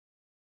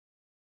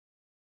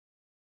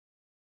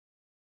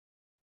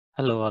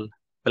Hello all,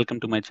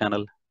 welcome to my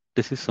channel.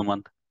 This is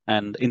Sumant,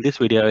 and in this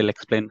video I will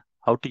explain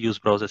how to use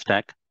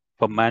BrowserStack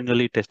for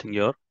manually testing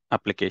your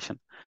application.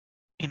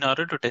 In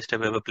order to test a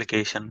web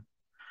application,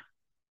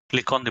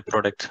 click on the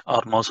product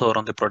or mouse over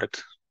on the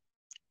product.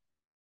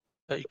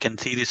 You can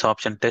see this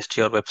option, test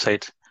your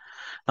websites.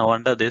 Now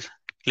under this,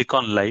 click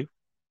on live.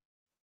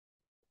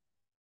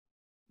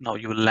 Now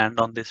you will land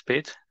on this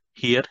page.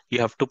 Here you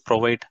have to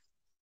provide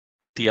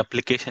the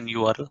application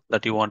URL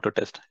that you want to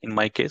test. In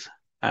my case,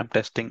 I'm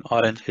testing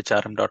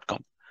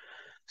orangehrm.com.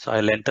 So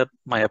I'll enter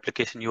my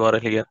application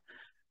URL here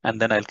and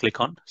then I'll click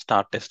on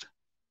start test.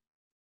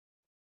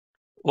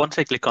 Once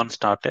I click on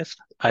start test,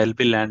 I'll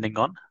be landing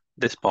on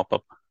this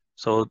pop-up.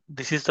 So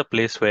this is the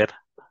place where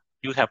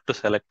you have to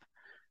select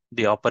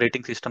the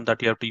operating system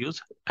that you have to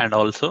use and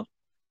also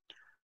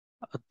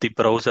the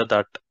browser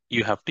that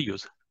you have to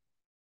use.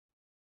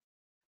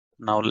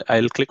 Now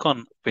I'll click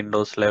on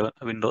Windows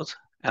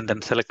and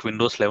then select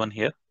Windows 11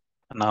 here.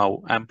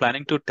 Now I'm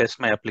planning to test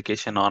my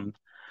application on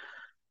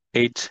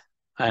Edge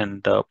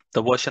and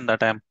the version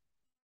that I'm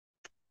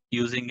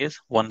using is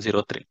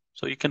 103.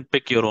 So you can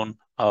pick your own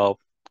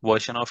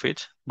version of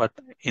Edge, but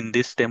in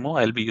this demo,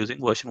 I'll be using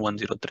version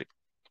 103.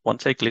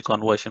 Once I click on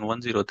version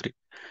 103,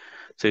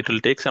 so it will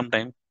take some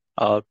time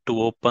to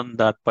open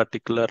that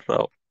particular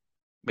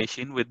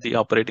machine with the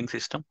operating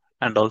system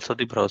and also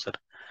the browser.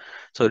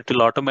 So it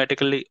will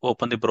automatically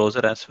open the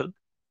browser as well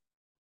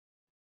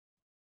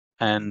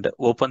and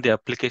open the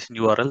application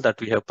URL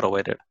that we have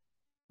provided.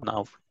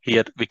 Now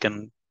here we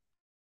can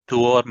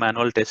do our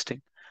manual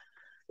testing.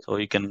 So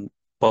you can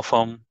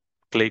perform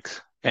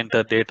clicks,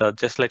 enter data,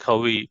 just like how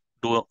we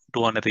do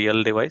on a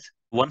real device.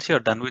 Once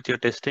you're done with your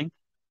testing,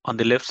 on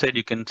the left side,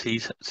 you can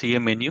see a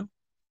menu.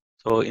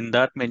 So in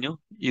that menu,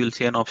 you'll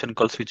see an option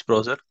called switch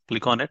browser.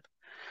 Click on it.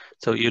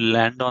 So you'll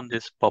land on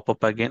this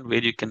pop-up again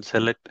where you can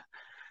select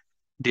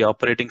the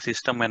operating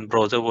system and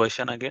browser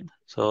version again.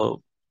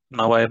 So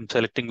now I am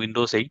selecting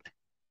Windows 8.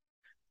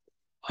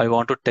 I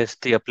want to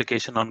test the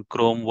application on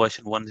Chrome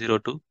version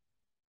 102.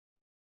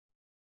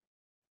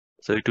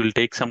 So it will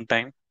take some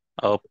time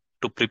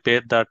to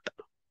prepare that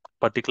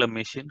particular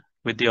machine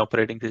with the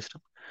operating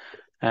system.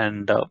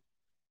 And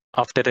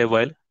after a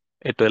while,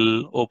 it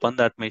will open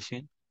that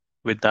machine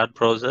with that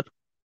browser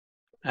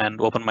and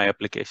open my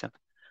application.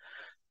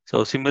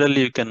 So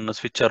similarly, you can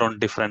switch around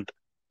different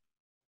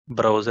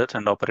browsers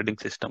and operating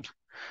systems.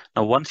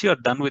 Now, once you are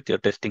done with your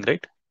testing,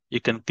 right, you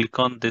can click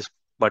on this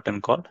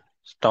button called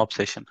stop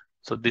session.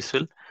 So this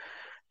will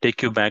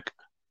take you back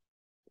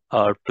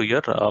to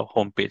your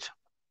home page.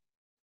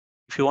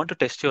 If you want to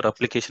test your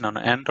application on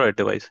an Android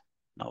device,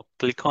 now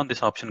click on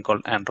this option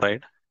called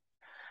Android.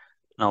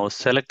 Now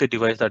select the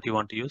device that you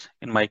want to use.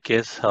 In my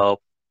case, I'll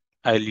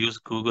use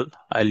Google.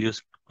 I'll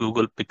use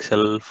Google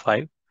Pixel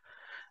 5.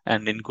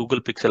 And in Google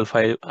Pixel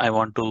 5, I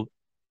want to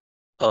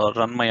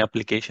run my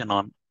application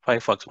on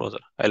Firefox browser.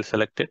 I'll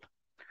select it.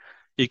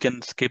 You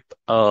can skip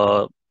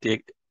the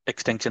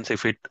extensions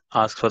if it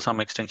asks for some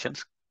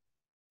extensions.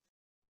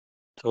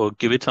 So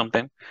give it some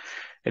time.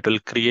 It will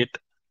create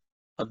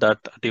that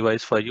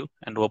device for you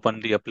and open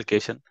the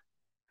application.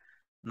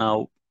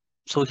 Now,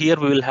 so here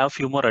we will have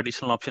few more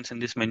additional options in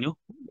this menu.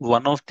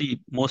 One of the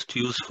most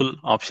useful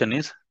option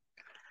is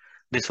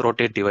this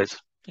rotate device.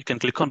 You can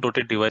click on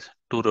rotate device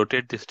to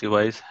rotate this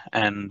device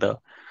and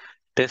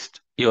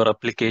test your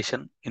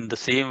application in the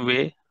same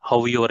way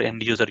how your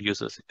end user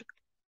uses it.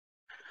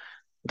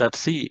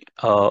 That's the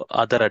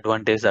other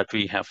advantage that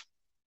we have.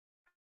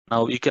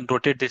 Now you can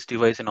rotate this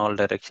device in all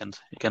directions.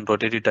 You can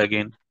rotate it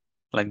again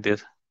like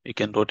this. You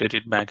can rotate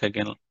it back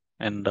again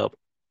and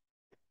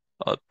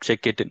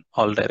check it in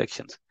all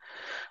directions.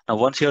 Now,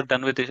 once you're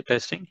done with the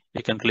testing,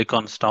 you can click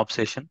on stop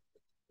session.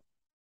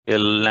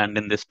 You'll land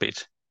in this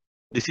page.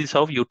 This is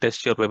how you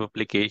test your web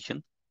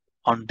application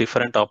on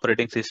different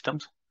operating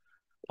systems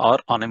or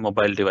on a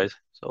mobile device.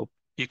 So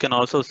you can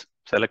also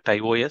select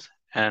iOS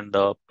and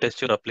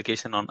test your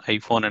application on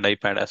iPhone and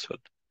iPad as well.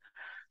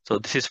 So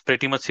this is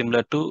pretty much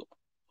similar to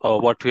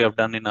what we have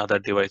done in other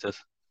devices.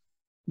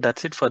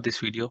 That's it for this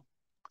video.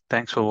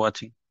 Thanks for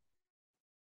watching.